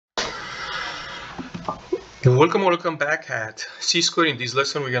Welcome back at C-Square. In this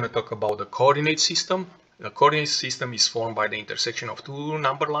lesson, we're going to talk about the coordinate system. The coordinate system is formed by the intersection of two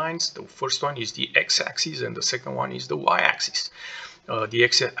number lines. The first one is the x-axis and the second one is the y-axis. The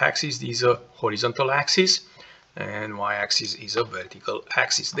x-axis is a horizontal axis and y-axis is a vertical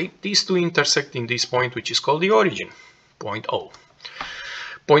axis. These two intersect in this point, which is called the origin, point O.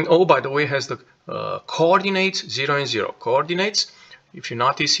 Point O, by the way, has the coordinates 0 and 0. Coordinates, if you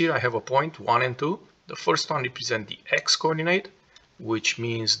notice here, I have a point 1 and 2. The first one represents the x-coordinate, which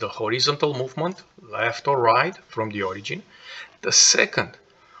means the horizontal movement, left or right, from the origin. The second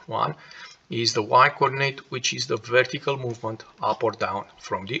one is the y-coordinate, which is the vertical movement up or down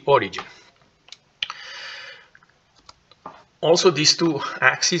from the origin. Also, these two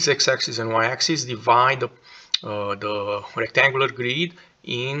axes, x-axis and y-axis, divide the rectangular grid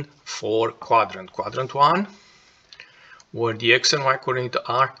in 4 quadrants. Quadrant 1, where the x and y coordinates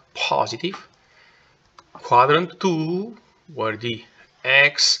are positive. Quadrant 2, where the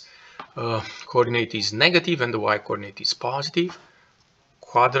x coordinate is negative and the y coordinate is positive.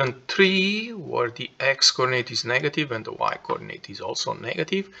 Quadrant 3, where the x coordinate is negative and the y coordinate is also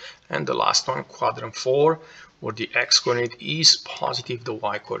negative. And the last one, quadrant 4, where the x coordinate is positive, the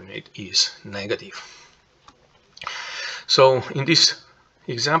y coordinate is negative. So in this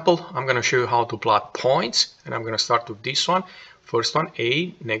example, I'm going to show you how to plot points, and I'm going to start with this one. First one,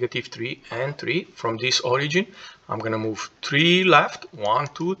 A, negative 3 and 3. From this origin, I'm going to move 3 left, 1,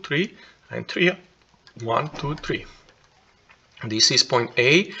 2, 3, and 3, 1, 2, 3. This is point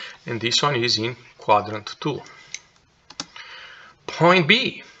A, and this one is in quadrant 2. Point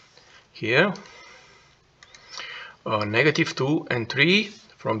B, here, negative 2 and 3.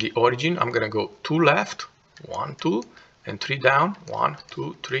 From the origin, I'm going to go 2 left, 1, 2, and 3 down, 1,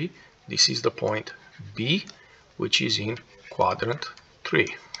 2, 3. This is the point B, which is in quadrant 3.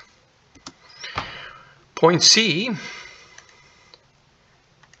 Point C,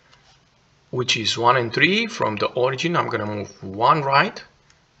 which is 1 and 3, from the origin I'm going to move 1 right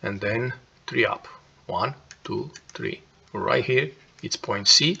and then 3 up. 1, 2, 3. Right here it's point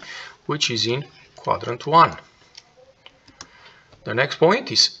C, which is in quadrant 1. The next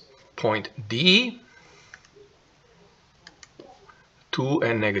point is point D, 2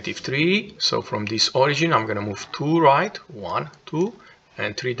 and negative 3. So from this origin, I'm going to move 2 right, 1, 2,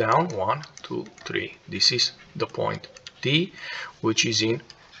 and 3 down, 1, 2, 3. This is the point D, which is in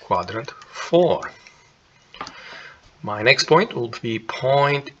quadrant 4. My next point will be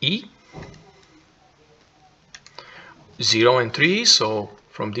point E, 0 and 3. So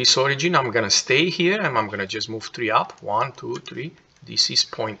from this origin, I'm going to stay here and I'm going to just move 3 up, 1, 2, 3. This is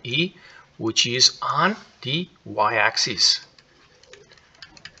point E, which is on the y-axis.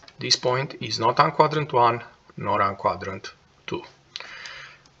 This point is not on quadrant 1, nor on quadrant 2.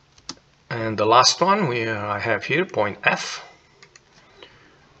 And the last one I have here, point F,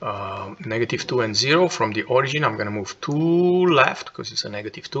 negative 2 and 0. From the origin, I'm going to move 2 left, because it's a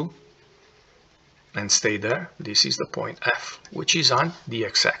negative 2, and stay there. This is the point F, which is on the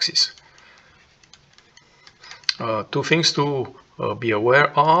x-axis. Two things to be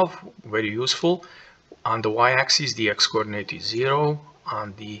aware of, very useful. On the y-axis, the x-coordinate is 0.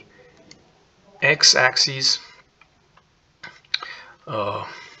 On the x-axis,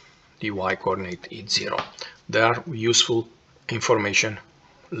 the y-coordinate is 0. They are useful information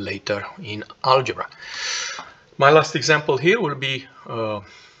later in algebra. My last example here will be to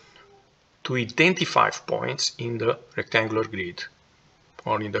identify points in the rectangular grid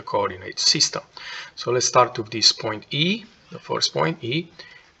or in the coordinate system. So let's start with this point E, the first point E.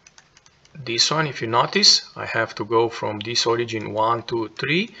 This one, if you notice, I have to go from this origin 1, 2,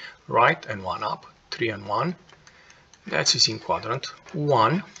 3, right, and 1 up, 3 and 1. That is in quadrant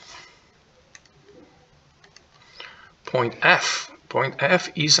 1. Point F. Point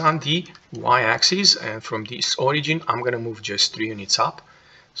F is on the y-axis, and from this origin, I'm going to move just 3 units up.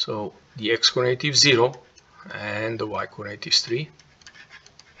 So the x-coordinate is 0, and the y-coordinate is 3.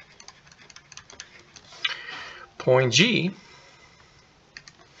 Point G.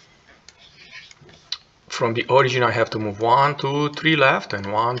 From the origin, I have to move 1, 2, 3 left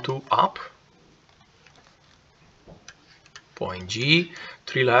and 1, 2 up. Point G,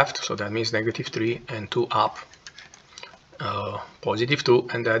 3 left, so that means negative 3, and 2 up, positive 2,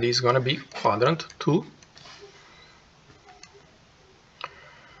 and that is going to be quadrant 2.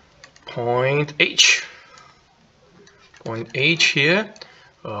 Point H. Point H here,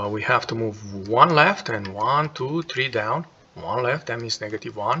 we have to move 1 left and 1, 2, 3 down. 1 left, that means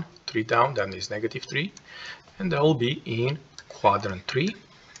negative 1, 3 down, that means negative 3, and that will be in quadrant 3.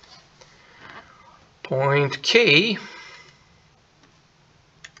 Point K,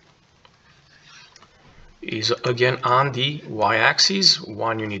 is again on the y-axis,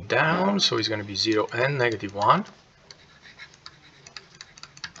 1 unit down, so it's going to be 0 and -1.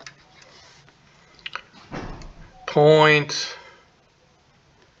 Point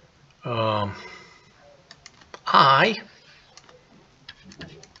I,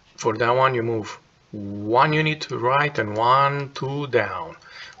 for that one you move 1 unit to right and 1, 2 down.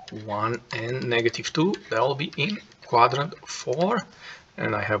 1 and -2, that will be in quadrant 4.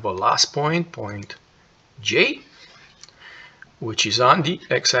 And I have a last point, point J, which is on the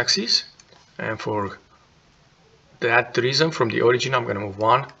x-axis. And for that reason, from the origin, I'm going to move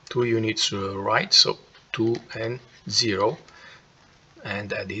 1, 2 units to the right, so 2 and 0. And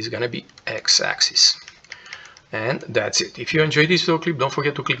that is going to be x-axis. And that's it. If you enjoyed this video clip, don't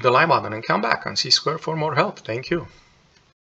forget to click the like button and come back on C-Square for more help. Thank you.